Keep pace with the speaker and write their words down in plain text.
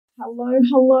Hello,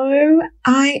 hello.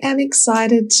 I am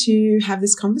excited to have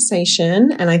this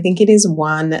conversation, and I think it is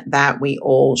one that we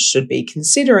all should be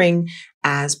considering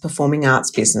as performing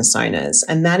arts business owners,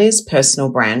 and that is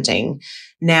personal branding.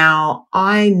 Now,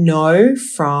 I know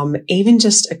from even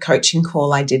just a coaching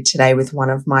call I did today with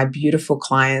one of my beautiful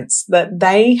clients that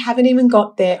they haven't even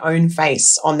got their own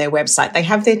face on their website. They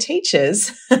have their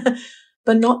teachers,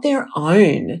 but not their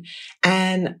own.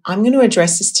 And I'm going to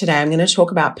address this today. I'm going to talk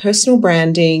about personal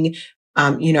branding,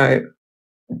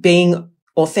 being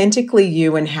authentically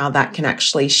you and how that can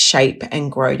actually shape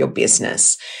and grow your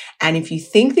business. And if you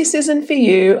think this isn't for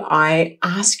you, I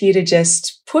ask you to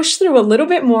just push through a little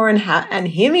bit more and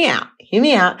hear me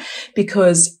out,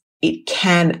 because it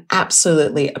can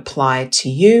absolutely apply to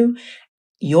you,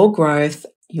 your growth,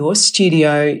 your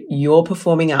studio, your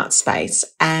performing arts space,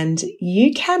 and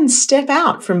you can step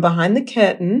out from behind the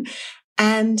curtain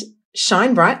and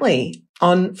shine brightly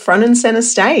on front and center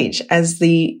stage as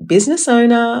the business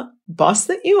owner, boss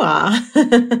that you are.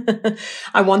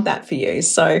 I want that for you.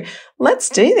 So let's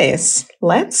do this.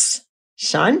 Let's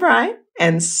shine bright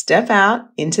and step out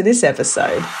into this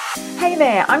episode. Hey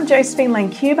there, I'm Josephine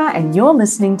Lancuba and you're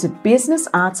listening to Business,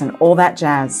 Arts and All That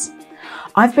Jazz.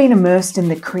 I've been immersed in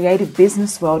the creative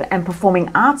business world and performing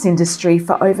arts industry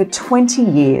for over 20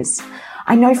 years.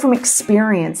 I know from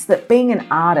experience that being an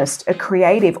artist, a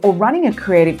creative, or running a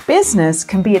creative business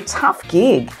can be a tough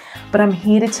gig, but I'm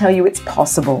here to tell you it's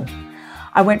possible.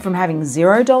 I went from having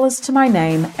 $0 to my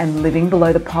name and living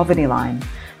below the poverty line,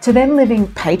 to then living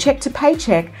paycheck to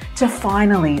paycheck, to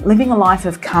finally living a life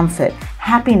of comfort,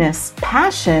 happiness,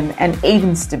 passion, and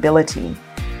even stability.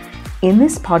 In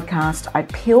this podcast, I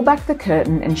peel back the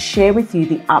curtain and share with you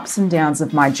the ups and downs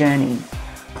of my journey.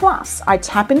 Plus, I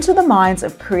tap into the minds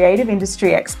of creative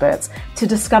industry experts to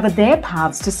discover their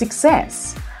paths to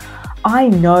success. I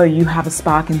know you have a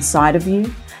spark inside of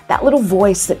you, that little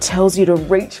voice that tells you to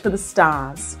reach for the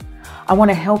stars. I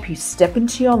want to help you step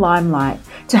into your limelight,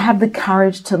 to have the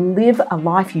courage to live a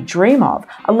life you dream of,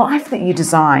 a life that you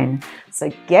design.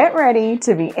 So get ready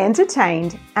to be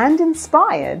entertained and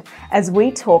inspired as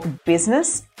we talk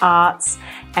business, arts,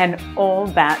 and all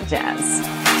that jazz.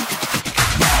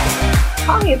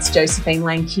 Hi, it's Josephine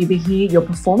Lancuba here, your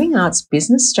performing arts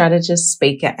business strategist,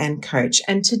 speaker, and coach.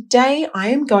 And today I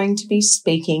am going to be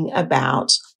speaking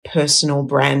about personal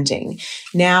branding.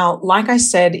 Now, like I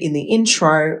said in the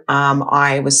intro,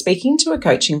 I was speaking to a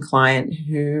coaching client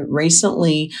who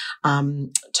recently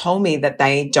told me that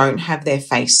they don't have their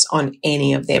face on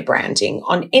any of their branding,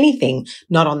 on anything,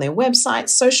 not on their website,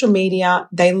 social media.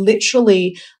 They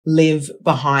literally live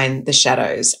behind the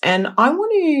shadows. And I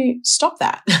want to stop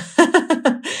that.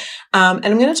 And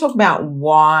I'm going to talk about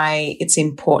why it's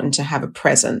important to have a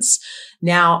presence.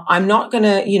 Now, I'm not going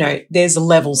to, there's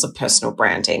levels of personal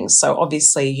branding. So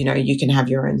obviously, you can have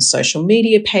your own social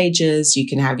media pages, you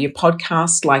can have your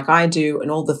podcast like I do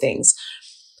and all the things,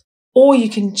 or you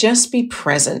can just be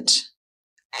present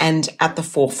and at the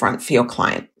forefront for your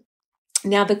client.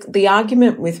 Now, the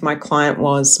argument with my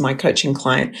coaching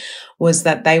client was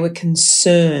that they were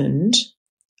concerned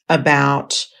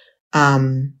about,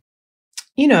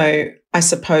 I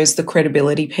suppose the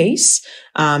credibility piece,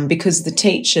 because the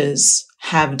teachers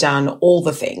have done all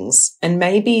the things and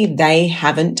maybe they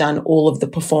haven't done all of the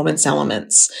performance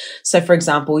elements. So for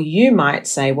example, you might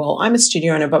say, well, I'm a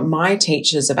studio owner, but my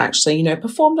teachers have actually,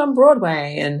 performed on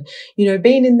Broadway and,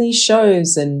 been in these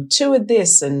shows and toured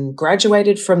this and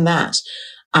graduated from that.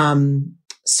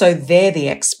 So they're the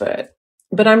expert.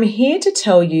 But I'm here to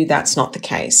tell you that's not the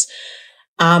case.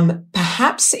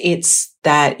 Perhaps it's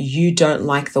that you don't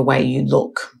like the way you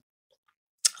look.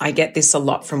 I get this a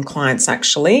lot from clients,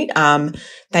 actually.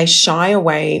 They shy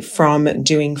away from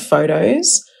doing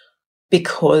photos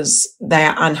because they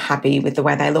are unhappy with the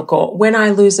way they look. Or when I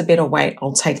lose a bit of weight,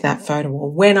 I'll take that photo.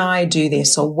 Or when I do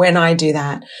this, or when I do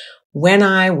that. When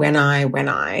I.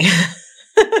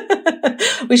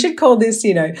 We should call this,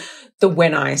 the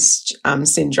when I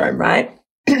syndrome, right?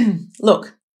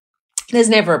 Look, there's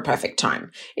never a perfect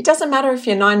time. It doesn't matter if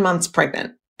you're 9 months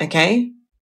pregnant, okay?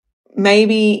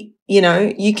 Maybe,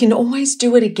 you can always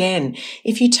do it again.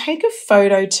 If you take a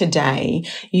photo today,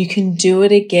 you can do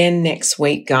it again next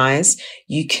week, guys.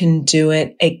 You can do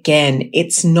it again.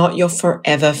 It's not your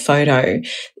forever photo.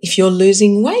 If you're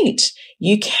losing weight,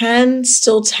 you can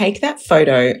still take that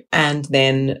photo and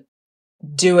then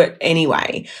do it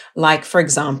anyway. Like, for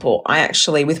example, I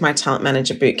actually, with my Talent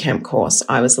Manager Bootcamp course,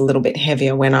 I was a little bit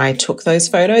heavier when I took those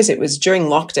photos. It was during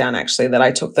lockdown, actually, that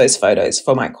I took those photos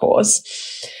for my course.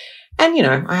 And,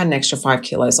 I had an extra 5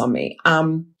 kilos on me.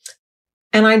 And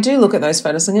I do look at those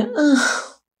photos and go,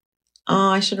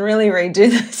 I should really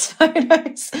redo those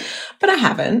photos. but I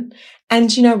haven't.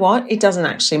 And you know what? It doesn't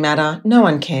actually matter. No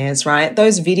one cares, right?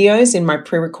 Those videos in my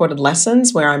pre-recorded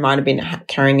lessons where I might have been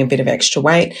carrying a bit of extra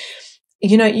weight,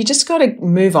 you know, you just got to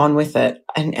move on with it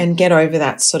and get over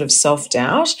that sort of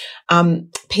self-doubt.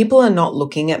 People are not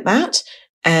looking at that,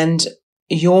 and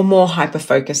you're more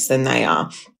hyper-focused than they are.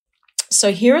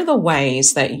 So here are the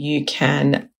ways that you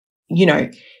can, you know,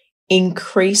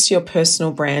 increase your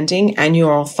personal branding and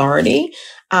your authority.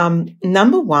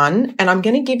 Number one, and I'm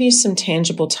going to give you some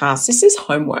tangible tasks. This is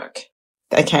homework.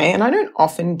 Okay. And I don't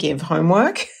often give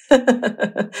homework.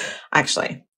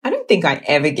 Actually, I don't think I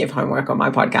ever give homework on my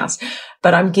podcast,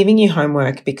 but I'm giving you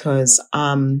homework because,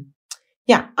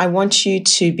 I want you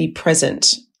to be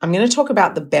present. I'm going to talk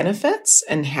about the benefits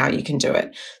and how you can do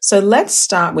it. So let's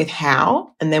start with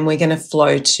how, and then we're going to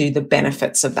flow to the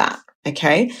benefits of that.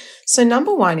 Okay. So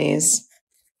number one is,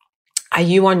 are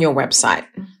you on your website?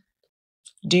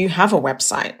 Do you have a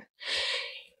website?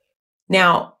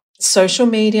 Now, social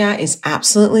media is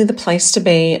absolutely the place to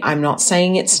be. I'm not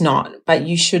saying it's not, but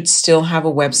you should still have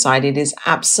a website. It is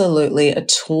absolutely a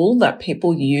tool that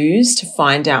people use to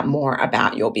find out more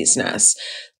about your business.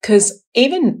 Because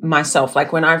even myself,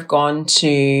 like when I've gone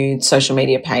to social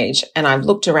media page and I've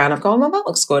looked around, I've gone, well, that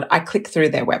looks good. I click through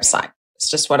their website. It's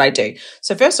just what I do.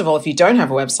 So first of all, if you don't have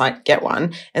a website, get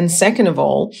one. And second of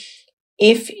all,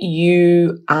 if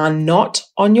you are not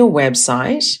on your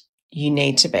website, you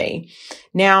need to be.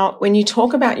 Now, when you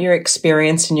talk about your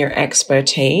experience and your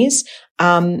expertise,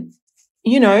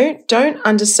 you know, don't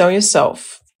undersell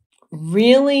yourself.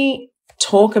 Really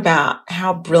talk about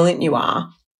how brilliant you are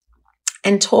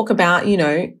and talk about, you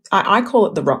know, I call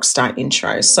it the rockstar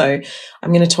intro. So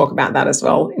I'm going to talk about that as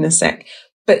well in a sec.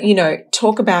 But, you know,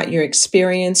 talk about your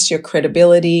experience, your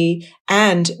credibility.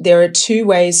 And there are two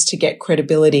ways to get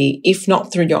credibility. If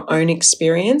not through your own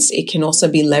experience, it can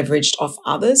also be leveraged off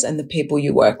others and the people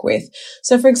you work with.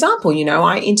 So, for example, you know,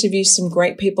 I interview some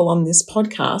great people on this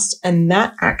podcast, and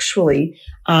that actually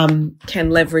can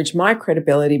leverage my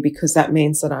credibility because that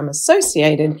means that I'm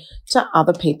associated to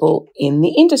other people in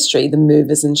the industry, the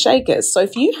movers and shakers. So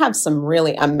if you have some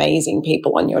really amazing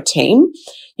people on your team,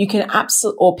 you can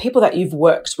or people that you've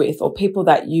worked with or people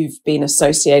that you've been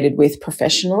associated with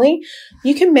professionally,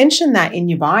 you can mention that in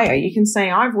your bio. You can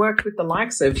say, I've worked with the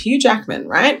likes of Hugh Jackman,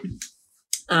 right?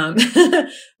 Wouldn't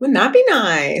that be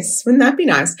nice? Wouldn't that be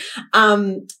nice?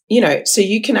 You know, so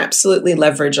you can absolutely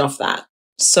leverage off that.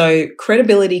 So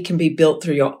credibility can be built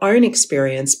through your own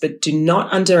experience, but do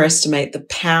not underestimate the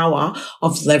power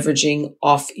of leveraging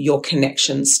off your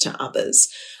connections to others.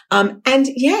 And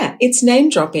yeah, it's name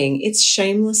dropping. It's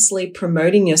shamelessly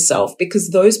promoting yourself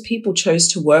because those people chose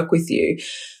to work with you.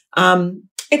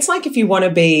 It's like if you want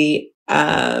to be,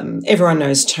 everyone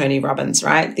knows Tony Robbins,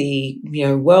 right? The, you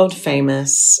know, world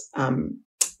famous,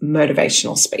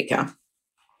 motivational speaker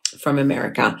from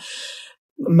America.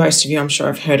 Most of you, I'm sure,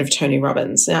 have heard of Tony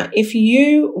Robbins. Now, if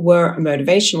you were a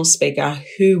motivational speaker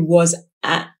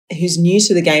who's new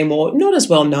to the game or not as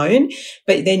well known,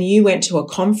 but then you went to a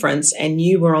conference and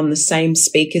you were on the same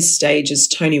speaker's stage as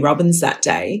Tony Robbins that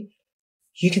day,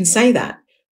 you can say that.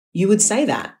 You would say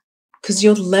that because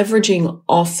you're leveraging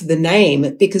off the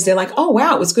name because they're like, oh,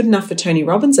 wow, it was good enough for Tony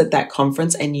Robbins at that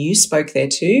conference and you spoke there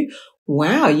too.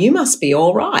 Wow, you must be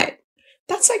all right.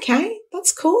 That's okay.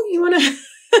 That's cool. You want to...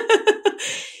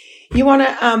 You want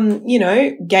to, you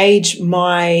know, gauge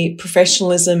my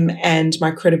professionalism and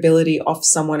my credibility off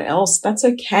someone else. That's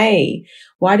okay.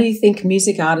 Why do you think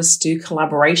music artists do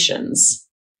collaborations?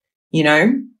 You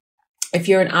know, if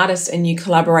you're an artist and you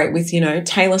collaborate with, you know,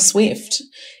 Taylor Swift,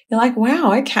 you're like,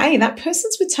 wow, okay, that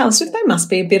person's with Taylor Swift. They must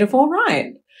be a bit of all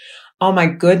right. Oh my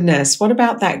goodness. What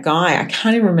about that guy? I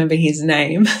can't even remember his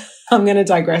name. I'm going to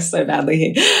digress so badly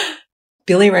here.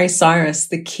 Billy Ray Cyrus,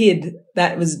 the kid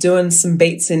that was doing some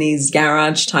beats in his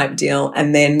garage type deal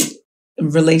and then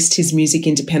released his music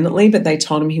independently, but they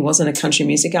told him he wasn't a country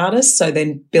music artist. So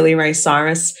then Billy Ray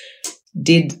Cyrus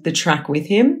did the track with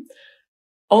him.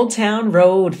 Old Town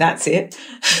Road, that's it.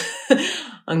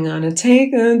 I'm going to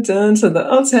take her down to the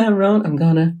Old Town Road. I'm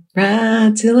going to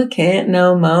ride till I can't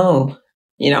no more.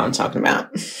 You know what I'm talking about.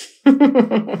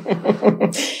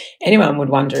 Anyone would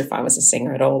wonder if I was a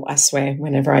singer at all, I swear,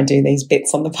 whenever I do these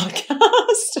bits on the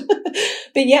podcast.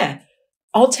 But yeah,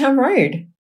 Old Town Road.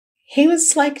 He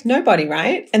was like nobody,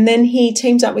 right? And then he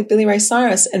teamed up with Billy Ray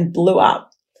Cyrus and blew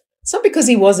up. It's not because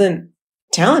he wasn't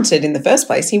talented in the first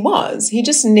place. He was. He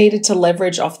just needed to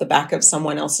leverage off the back of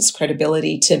someone else's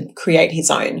credibility to create his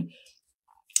own.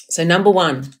 So number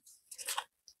one,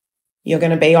 you're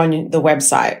going to be on the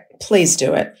website. Please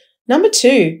do it. Number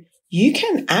two, you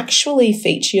can actually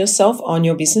feature yourself on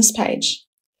your business page.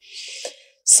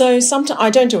 So sometimes I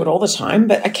don't do it all the time,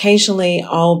 but occasionally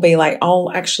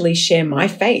I'll actually share my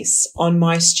face on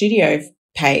my studio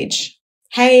page.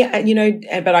 Hey,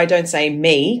 but I don't say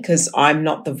me because I'm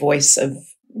not the voice of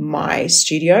my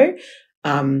studio.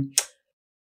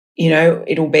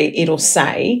 It'll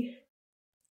say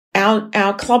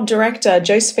our club director,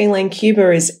 Josephine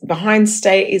Lancuba, is behind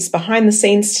the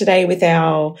scenes today with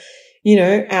our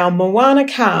Moana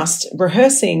cast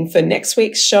rehearsing for next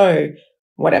week's show,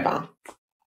 whatever.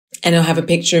 And I'll have a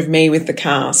picture of me with the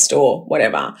cast or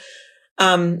whatever.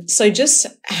 So just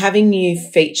having you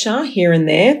feature here and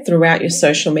there throughout your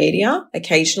social media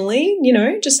occasionally,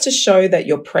 just to show that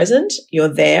you're present,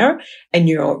 you're there, and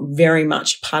you're very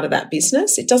much part of that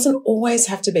business. It doesn't always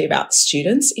have to be about the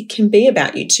students. It can be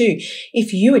about you too.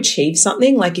 If you achieve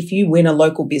something, like if you win a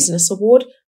local business award,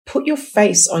 put your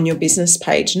face on your business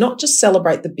page, not just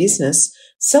celebrate the business,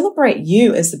 celebrate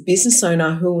you as the business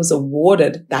owner who was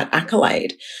awarded that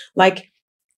accolade.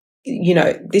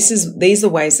 These are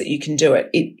ways that you can do it.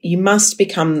 You must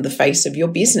become the face of your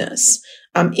business.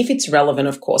 If it's relevant,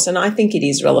 of course. And I think it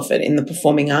is relevant in the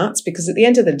performing arts because at the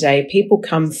end of the day, people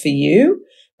come for you.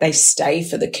 They stay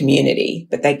for the community,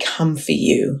 but they come for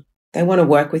you. They want to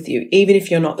work with you. Even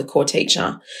if you're not the core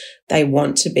teacher, they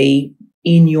want to be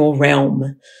in your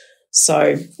realm.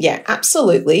 So yeah,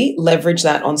 absolutely leverage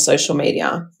that on social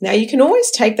media. Now you can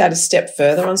always take that a step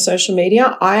further on social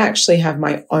media. I actually have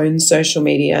my own social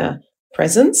media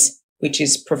presence, which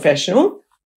is professional.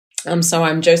 So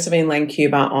I'm Josephine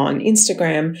Lancuba on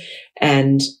Instagram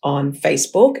and on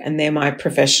Facebook, and they're my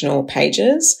professional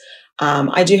pages.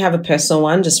 I do have a personal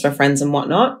one just for friends and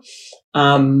whatnot.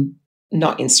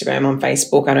 Not Instagram, on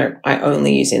Facebook. I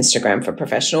only use Instagram for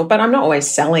professional, but I'm not always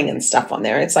selling and stuff on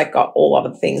there. It's got all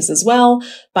other things as well,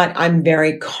 but I'm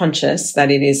very conscious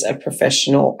that it is a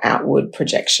professional outward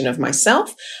projection of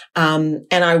myself. And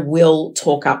I will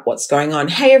talk up what's going on.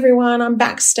 Hey everyone, I'm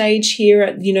backstage here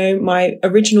at, my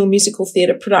original musical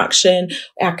theatre production.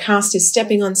 Our cast is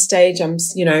stepping on stage.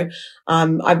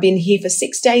 I've been here for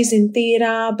 6 days in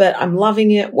theatre, but I'm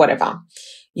loving it, whatever.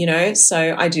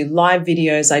 So I do live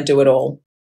videos, I do it all.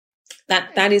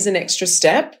 That is an extra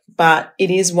step, but it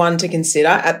is one to consider.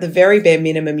 At the very bare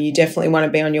minimum, you definitely want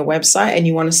to be on your website and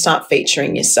you want to start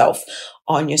featuring yourself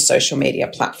on your social media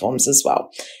platforms as well.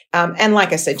 And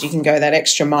like I said, you can go that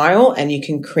extra mile and you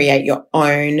can create your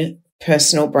own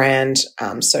personal brand,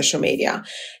 social media.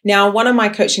 Now, one of my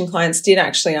coaching clients did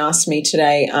actually ask me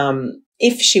today,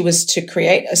 if she was to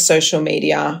create a social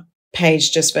media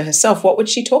page just for herself, what would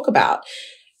she talk about?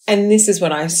 And this is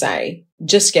what I say,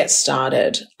 just get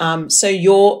started. So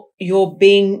you're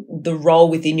being the role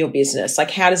within your business.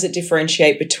 How does it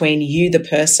differentiate between you, the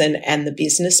person, and the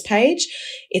business page?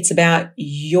 It's about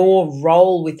your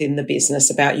role within the business,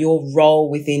 about your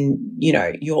role within,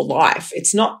 your life.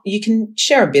 It's not, you can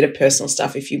share a bit of personal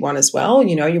stuff if you want as well.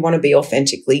 You want to be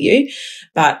authentically you,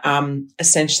 but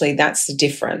essentially that's the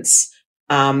difference.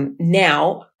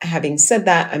 Now, having said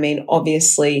that,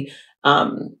 obviously,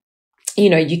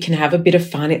 you can have a bit of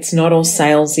fun. It's not all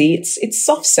salesy. It's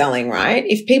soft selling, right?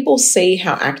 If people see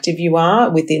how active you are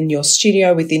within your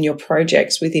studio, within your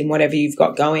projects, within whatever you've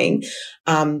got going,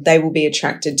 they will be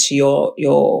attracted to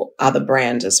your other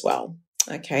brand as well.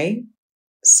 Okay.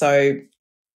 So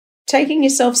taking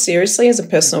yourself seriously as a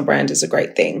personal brand is a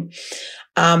great thing.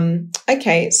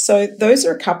 Okay, so those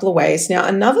are a couple of ways. Now,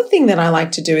 another thing that I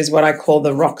like to do is what I call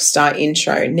the rockstar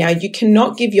intro. Now, you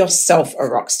cannot give yourself a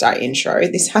rockstar intro.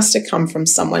 This has to come from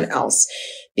someone else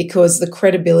because the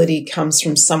credibility comes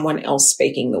from someone else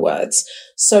speaking the words.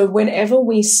 So whenever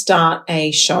we start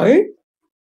a show,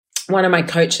 one of my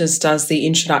coaches does the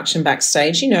introduction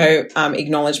backstage,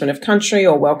 acknowledgement of country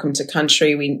or welcome to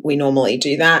country. We normally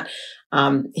do that.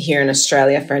 Here in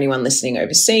Australia, for anyone listening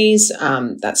overseas,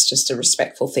 that's just a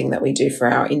respectful thing that we do for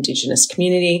our Indigenous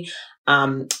community.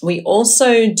 We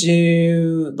also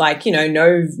do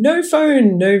no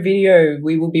phone, no video.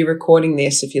 We will be recording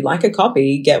this. If you'd like a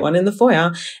copy, get one in the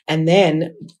foyer.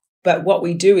 But what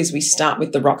we do is we start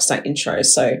with the Rockstar intro.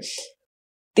 So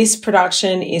this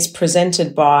production is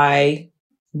presented by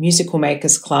Musical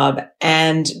Makers Club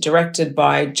and directed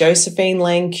by Josephine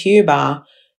Lancuba,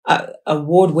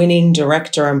 award-winning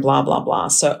director and blah, blah, blah.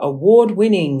 So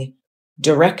award-winning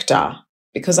director,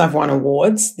 because I've won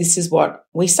awards, this is what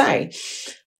we say.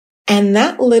 And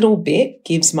that little bit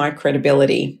gives my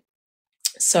credibility.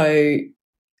 So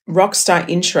Rockstar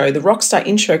intro, the Rockstar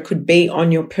intro could be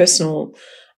on your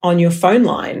phone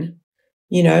line,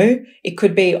 it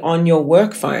could be on your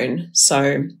work phone.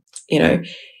 So,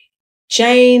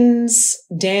 Jane's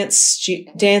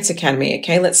Dance Academy.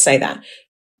 Okay. Let's say that.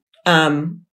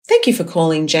 Thank you for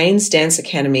calling Jane's Dance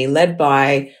Academy, led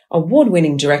by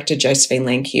award-winning director Josephine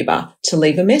Langcuba, to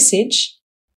leave a message,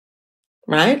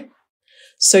 right?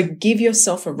 So give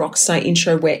yourself a rockstar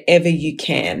intro wherever you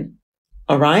can,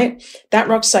 all right? That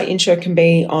rockstar intro can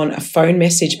be on a phone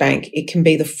message bank. It can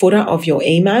be the footer of your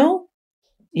email,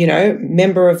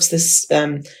 member of this,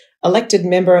 elected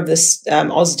member of this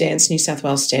Oz Dance New South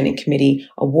Wales Standing Committee,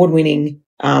 award-winning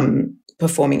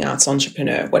performing arts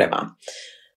entrepreneur, whatever.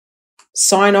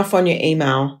 Sign off on your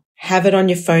email, have it on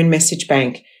your phone message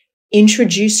bank,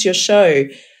 introduce your show.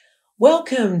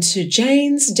 Welcome to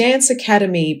Jane's Dance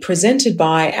Academy, presented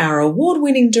by our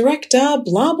award-winning director,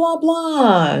 blah, blah,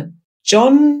 blah,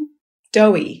 John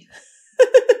Dowie.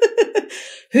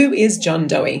 Who is John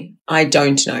Dowie? I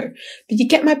don't know. But you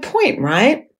get my point,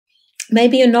 right?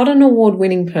 Maybe you're not an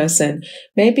award-winning person.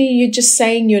 Maybe you're just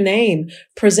saying your name,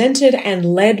 presented and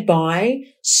led by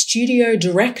studio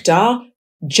director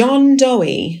John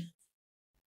Dowie.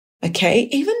 Okay,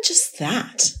 even just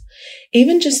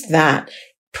that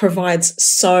provides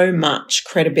so much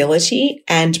credibility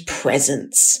and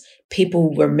presence.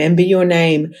 People remember your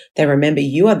name. They remember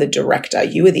you are the director.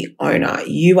 You are the owner.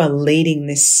 You are leading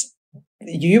this.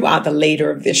 You are the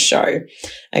leader of this show.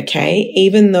 Okay,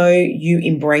 even though you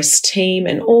embrace team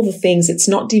and all the things, it's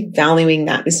not devaluing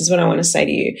that. This is what I want to say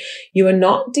to you. You are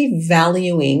not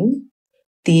devaluing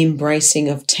the embracing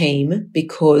of team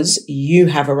because you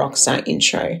have a rockstar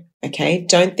intro. Okay,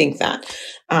 don't think that.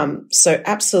 So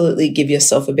absolutely give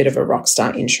yourself a bit of a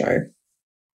rockstar intro.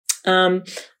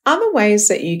 Other ways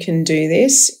that you can do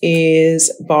this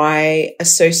is by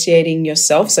associating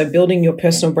yourself, so building your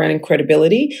personal brand and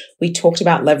credibility. We talked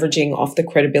about leveraging off the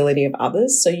credibility of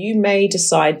others. So you may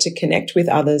decide to connect with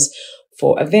others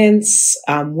for events,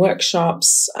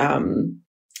 workshops,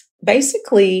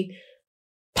 basically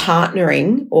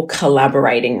partnering or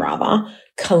collaborating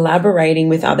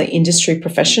with other industry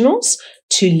professionals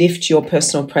to lift your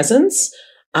personal presence.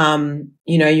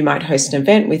 You might host an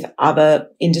event with other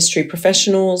industry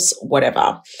professionals,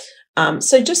 whatever.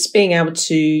 So just being able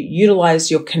to utilize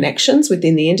your connections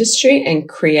within the industry and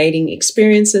creating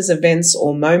experiences, events,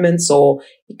 or moments, or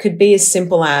it could be as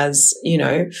simple as,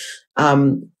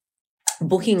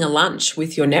 booking a lunch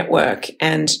with your network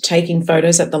and taking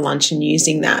photos at the lunch and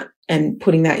using that and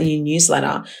putting that in your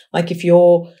newsletter. Like if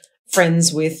you're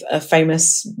friends with a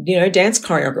famous, dance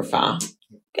choreographer,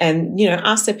 and,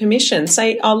 ask their permission.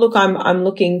 Say, oh, look, I'm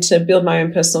looking to build my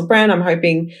own personal brand. I'm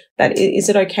hoping that, is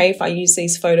it okay if I use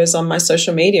these photos on my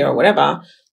social media or whatever?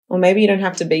 Or maybe you don't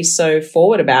have to be so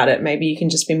forward about it. Maybe you can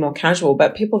just be more casual,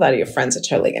 but people that are your friends are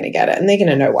totally going to get it and they're going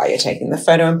to know why you're taking the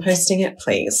photo and posting it,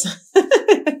 please.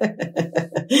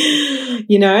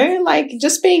 Like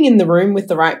just being in the room with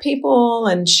the right people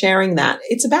and sharing that.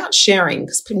 It's about sharing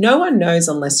because no one knows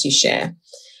unless you share.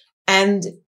 And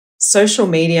social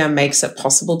media makes it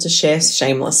possible to share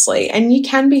shamelessly, and you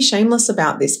can be shameless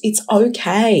about this. It's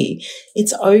okay.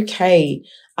 It's okay.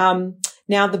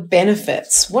 Now the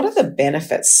benefits. What are the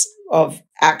benefits of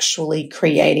actually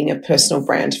creating a personal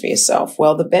brand for yourself?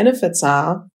 Well, the benefits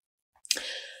are,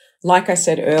 like I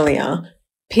said earlier,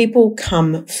 people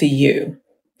come for you.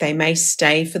 They may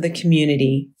stay for the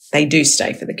community. They do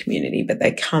stay for the community, but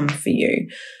they come for you.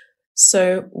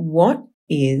 So what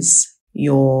is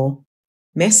your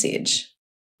message,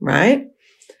 right?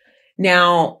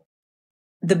 Now,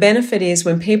 the benefit is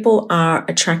when people are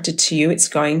attracted to you, it's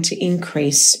going to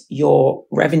increase your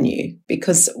revenue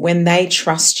because when they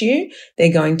trust you,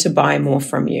 they're going to buy more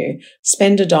from you.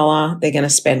 Spend $1, they're going to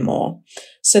spend more.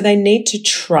 So they need to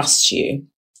trust you.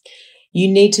 You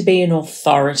need to be an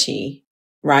authority,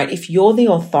 right? If you're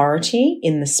the authority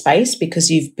in the space because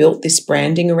you've built this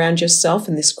branding around yourself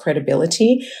and this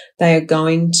credibility, they are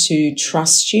going to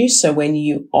trust you. So when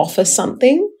you offer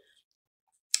something,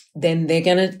 then they're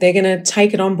going to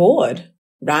take it on board,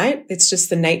 right? It's just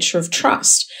the nature of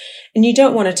trust. And you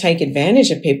don't want to take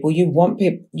advantage of people. You want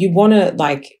to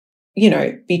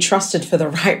be trusted for the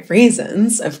right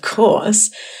reasons, of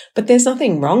course, but there's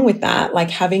nothing wrong with that.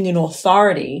 Like having an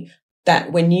authority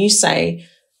that when you say,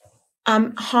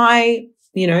 hi,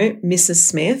 Mrs.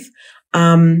 Smith,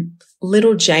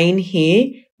 little Jane here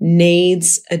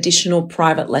needs additional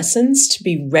private lessons to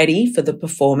be ready for the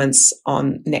performance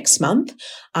on next month.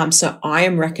 So I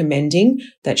am recommending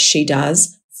that she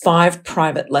does 5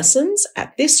 private lessons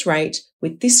at this rate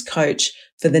with this coach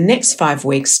for the next 5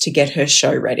 weeks to get her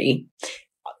show ready.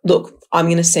 Look, I'm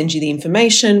going to send you the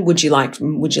information. Would you like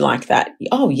that?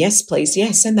 Oh, yes, please.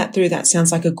 Yeah, send that through. That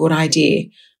sounds like a good idea.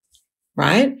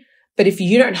 Right? But if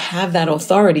you don't have that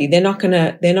authority, they're not going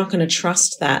to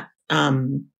trust that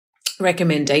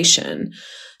recommendation.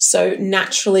 So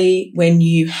naturally, when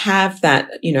you have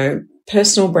that,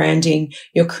 personal branding,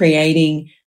 you're creating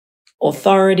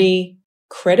authority,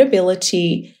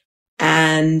 credibility,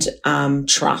 and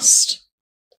trust.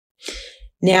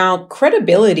 Now,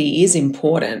 credibility is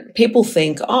important. People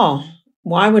think, oh,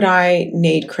 why would I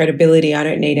need credibility? I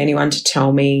don't need anyone to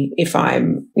tell me if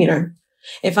I'm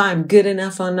good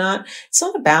enough or not. It's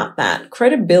not about that.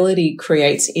 Credibility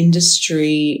creates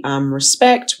industry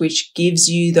respect, which gives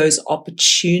you those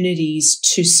opportunities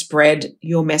to spread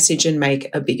your message and make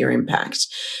a bigger impact.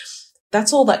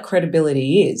 That's all that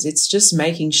credibility is. It's just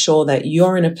making sure that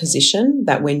you're in a position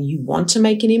that when you want to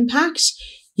make an impact,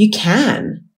 you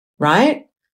can, right?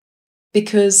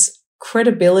 Because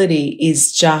credibility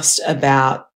is just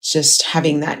about just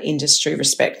having that industry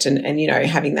respect and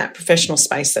having that professional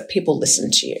space that people listen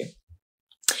to you.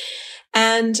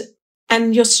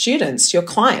 And your students, your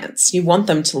clients, you want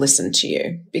them to listen to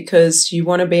you because you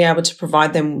want to be able to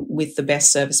provide them with the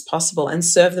best service possible and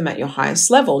serve them at your highest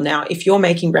level. Now, if you're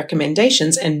making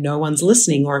recommendations and no one's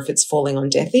listening, or if it's falling on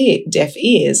deaf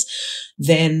ears,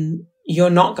 then you're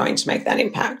not going to make that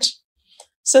impact.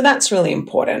 So that's really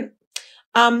important.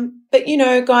 But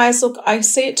guys, look, I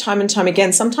see it time and time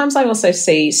again. Sometimes I also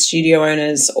see studio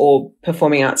owners or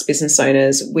performing arts business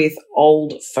owners with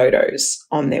old photos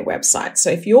on their website. So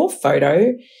if your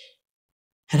photo,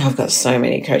 and I've got so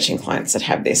many coaching clients that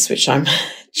have this, which I'm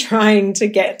trying to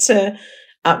get to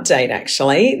update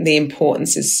actually, the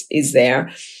importance is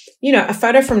there. A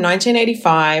photo from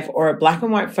 1985 or a black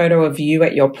and white photo of you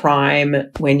at your prime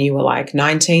when you were like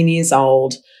 19 years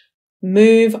old,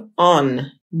 move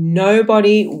on.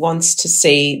 Nobody wants to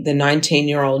see the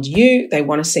 19-year-old you. They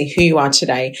want to see who you are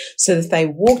today. So that if they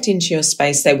walked into your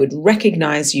space, they would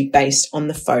recognize you based on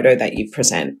the photo that you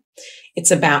present.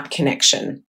 It's about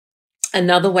connection.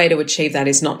 Another way to achieve that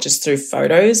is not just through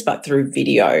photos, but through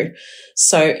video.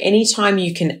 So anytime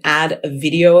you can add a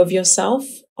video of yourself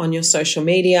on your social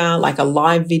media, like a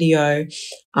live video,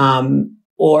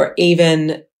 or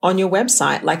even on your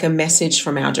website, like a message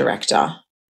from our director,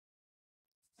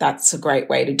 that's a great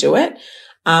way to do it.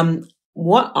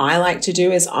 What I like to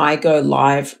do is I go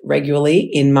live regularly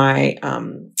in my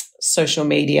social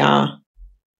media.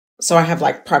 So I have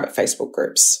like private Facebook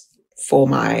groups for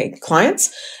my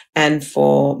clients and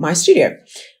for my studio.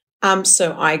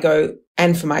 So I go,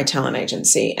 and for my talent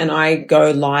agency, and I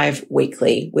go live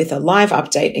weekly with a live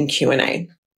update and Q&A.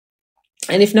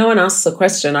 And if no one asks a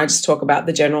question, I just talk about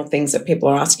the general things that people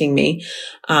are asking me.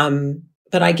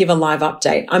 But I give a live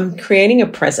update. I'm creating a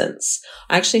presence.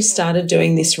 I actually started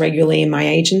doing this regularly in my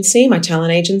agency, my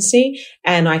talent agency,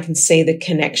 and I can see the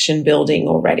connection building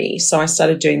already. So I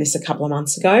started doing this a couple of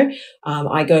months ago.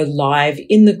 I go live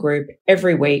in the group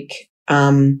every week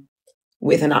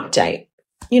with an update.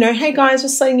 Hey guys,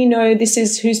 just letting you know, this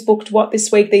is who's booked what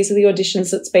this week. These are the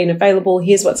auditions that's been available.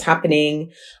 Here's what's happening.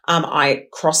 I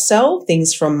cross-sell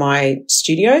things from my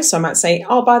studio. So I might say,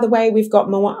 oh, by the way, we've got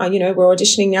more, we're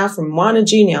auditioning now from Moana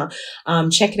Junior.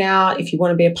 Check it out if you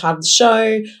want to be a part of the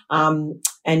show.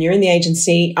 And you're in the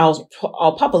agency, I'll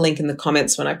pop a link in the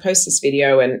comments when I post this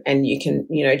video and you can,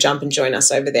 jump and join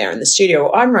us over there in the studio,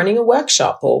 or I'm running a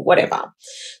workshop or whatever.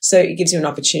 So it gives you an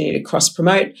opportunity to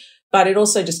cross-promote. But it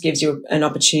also just gives you an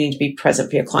opportunity to be present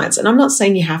for your clients. And I'm not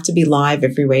saying you have to be live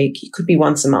every week. It could be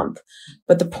once a month.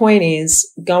 But the point is,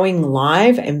 going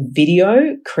live and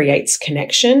video creates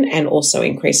connection and also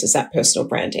increases that personal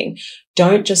branding.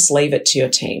 Don't just leave it to your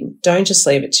team. Don't just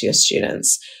leave it to your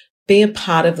students. Be a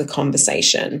part of the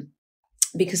conversation,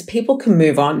 because people can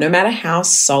move on no matter how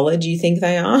solid you think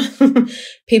they are.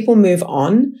 People move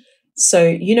on.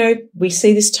 So, we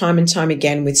see this time and time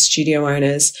again with studio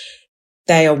owners.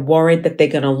 They are worried that they're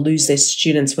going to lose their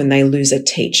students when they lose a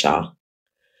teacher.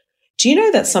 Do you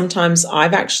know that sometimes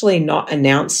I've actually not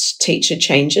announced teacher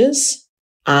changes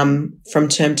from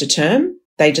term to term?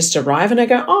 They just arrive and I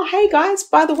go, oh, hey guys,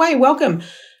 by the way, welcome.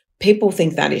 People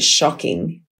think that is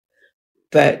shocking.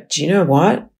 But do you know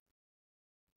what?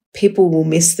 People will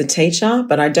miss the teacher,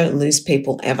 but I don't lose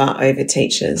people ever over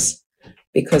teachers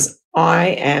because I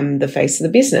am the face of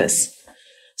the business.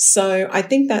 So I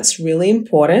think that's really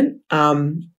important.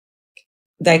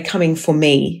 They're coming for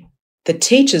me. The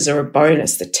teachers are a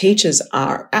bonus. The teachers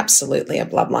are absolutely a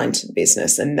bloodline to the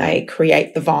business, and they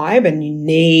create the vibe, and you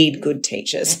need good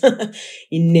teachers.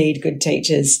 You need good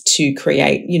teachers to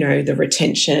create, the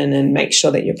retention and make sure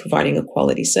that you're providing a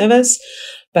quality service.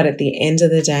 But at the end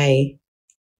of the day,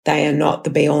 they are not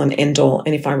the be all and end all.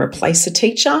 And if I replace a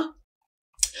teacher,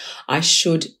 I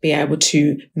should be able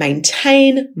to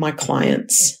maintain my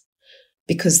clients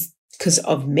because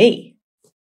of me.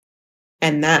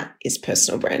 And that is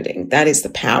personal branding. That is the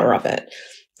power of it.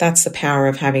 That's the power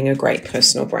of having a great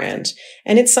personal brand.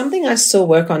 And it's something I still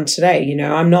work on today. You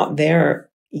know, I'm not there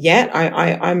yet.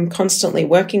 I'm constantly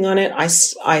working on it. I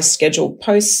schedule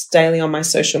posts daily on my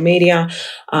social media.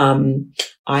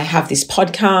 I have this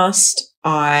podcast.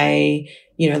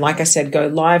 Like I said, go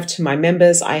live to my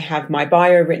members. I have my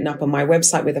bio written up on my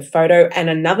website with a photo. And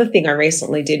another thing I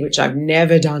recently did, which I've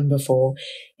never done before,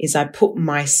 is I put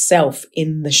myself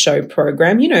in the show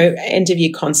program. You know, end of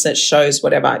year concert shows,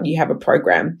 whatever, you have a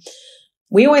program.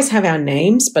 We always have our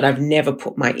names, but I've never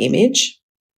put my image.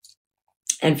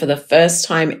 And for the first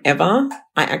time ever,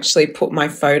 I actually put my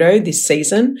photo this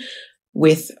season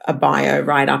with a bio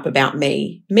right up about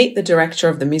me. Meet the director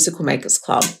of the Musical Makers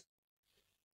Club.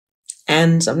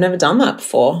 And I've never done that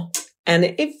before. And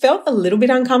it felt a little bit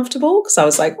uncomfortable because I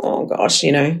was like, oh gosh,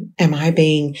 you know, am I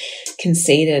being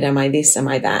conceited? Am I this? Am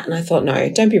I that? And I thought, no,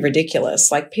 don't be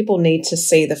ridiculous. Like, people need to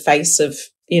see the face of,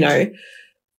 you know,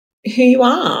 who you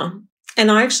are.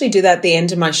 And I actually do that at the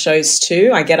end of my shows too.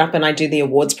 I get up and I do the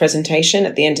awards presentation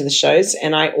at the end of the shows.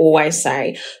 And I always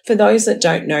say, for those that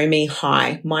don't know me,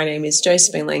 hi, my name is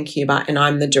Josephine Lancuba and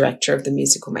I'm the director of the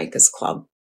Musical Makers Club.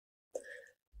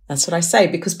 That's what I say,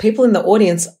 because people in the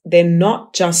audience, they're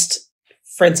not just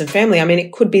friends and family. I mean,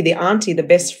 it could be the auntie, the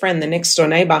best friend, the next door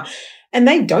neighbor, and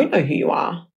they don't know who you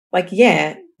are. Like,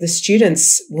 yeah, the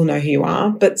students will know who you are,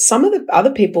 but some of the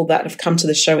other people that have come to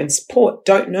the show in support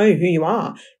don't know who you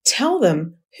are. Tell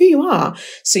them who you are.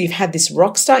 So you've had this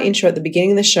rock star intro at the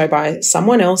beginning of the show by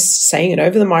someone else saying it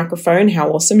over the microphone, how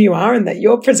awesome you are and that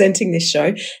you're presenting this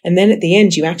show. And then at the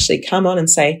end, you actually come on and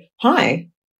say, hi,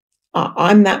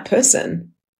 I'm that person.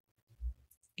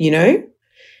 You know,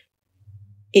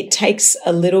 it takes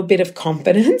a little bit of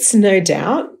confidence, no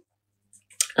doubt,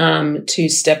 to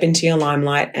step into your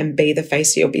limelight and be the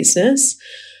face of your business.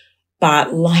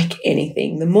 But like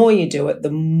anything, the more you do it,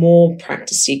 the more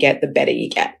practice you get, the better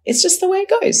you get. It's just the way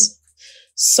it goes.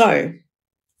 So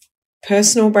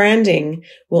personal branding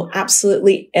will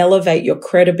absolutely elevate your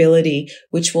credibility,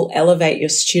 which will elevate your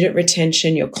student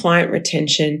retention, your client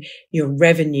retention, your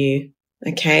revenue.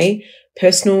 Okay.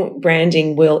 Personal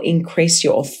branding will increase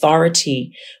your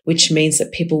authority, which means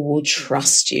that people will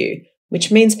trust you, which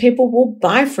means people will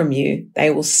buy from you. They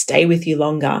will stay with you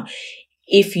longer.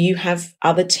 If you have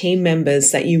other team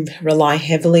members that you rely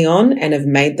heavily on and have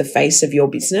made the face of your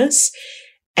business,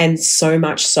 and so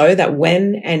much so that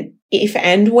when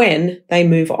they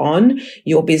move on,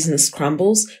 your business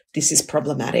crumbles, this is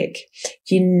problematic.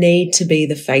 You need to be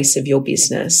the face of your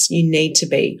business. You need to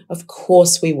be. Of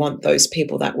course, we want those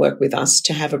people that work with us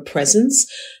to have a presence,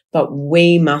 but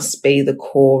we must be the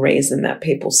core reason that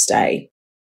people stay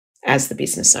as the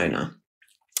business owner.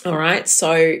 All right.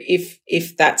 So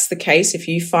if that's the case, if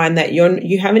you find that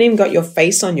you haven't even got your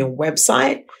face on your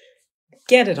website,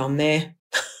 get it on there.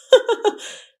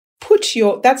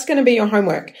 That's going to be your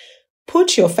homework.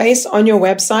 Put your face on your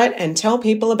website and tell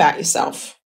people about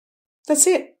yourself. That's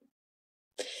it.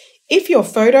 If your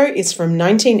photo is from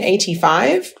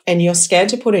 1985 and you're scared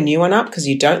to put a new one up because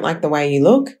you don't like the way you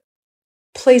look,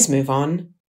 please move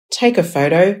on. Take a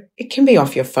photo. It can be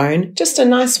off your phone. Just a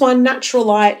nice one, natural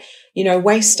light,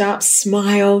 waist up,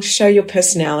 smile, show your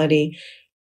personality,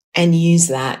 and use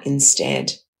that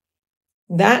instead.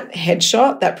 That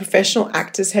headshot, that professional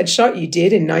actor's headshot you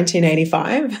did in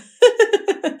 1985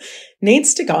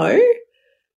 needs to go.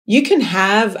 You can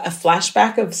have a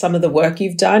flashback of some of the work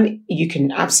you've done. You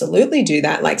can absolutely do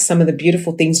that, like some of the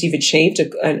beautiful things you've achieved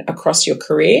across your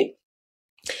career.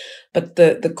 But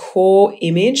the core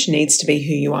image needs to be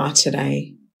who you are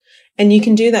today. And you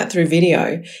can do that through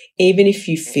video. Even if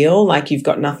you feel like you've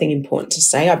got nothing important to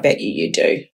say, I bet you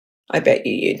do. I bet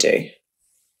you do.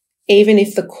 Even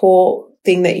if the core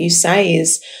thing that you say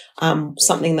is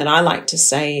something that I like to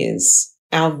say is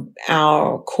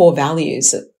our core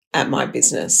values at my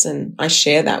business. And I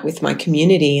share that with my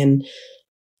community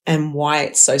and why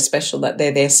it's so special that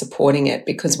they're there supporting it,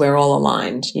 because we're all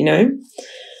aligned,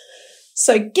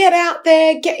 So get out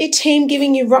there, get your team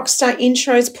giving you rockstar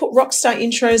intros, put rockstar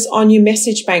intros on your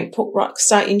message bank, put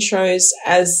rockstar intros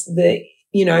as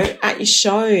at your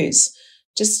shows.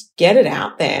 Just get it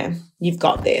out there. You've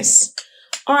got this.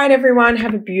 All right, everyone,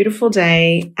 have a beautiful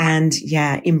day and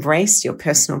embrace your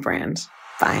personal brand.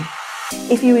 Bye.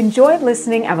 If you enjoyed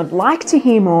listening and would like to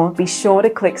hear more, be sure to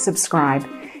click subscribe.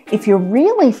 If you're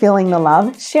really feeling the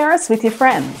love, share us with your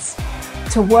friends.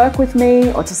 To work with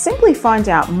me or to simply find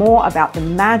out more about the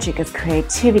magic of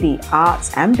creativity,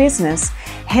 arts and business,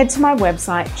 head to my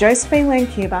website,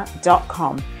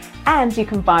 josephinelancuba.com, and you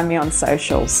can find me on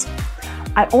socials.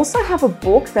 I also have a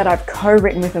book that I've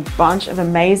co-written with a bunch of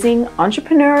amazing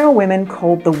entrepreneurial women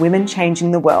called The Women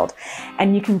Changing the World.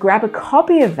 And you can grab a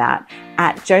copy of that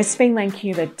at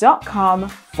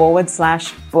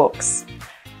josephinelancuba.com/books.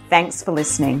 Thanks for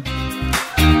listening.